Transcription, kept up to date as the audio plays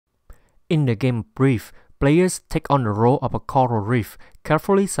In the game Reef, players take on the role of a coral reef,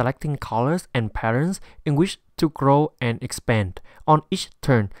 carefully selecting colors and patterns in which to grow and expand. On each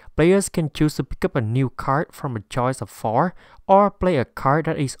turn, players can choose to pick up a new card from a choice of 4 or play a card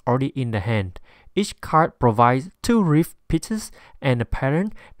that is already in the hand. Each card provides 2 reef pieces and a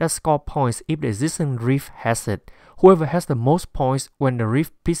pattern that score points if the existing reef has it. Whoever has the most points when the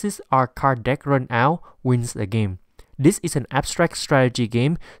reef pieces or card deck run out wins the game. This is an abstract strategy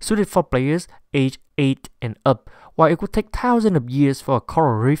game suited for players age 8 and up. While it could take thousands of years for a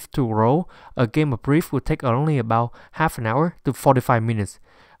coral reef to grow, a game of Reef would take only about half an hour to 45 minutes.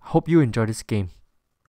 Hope you enjoy this game.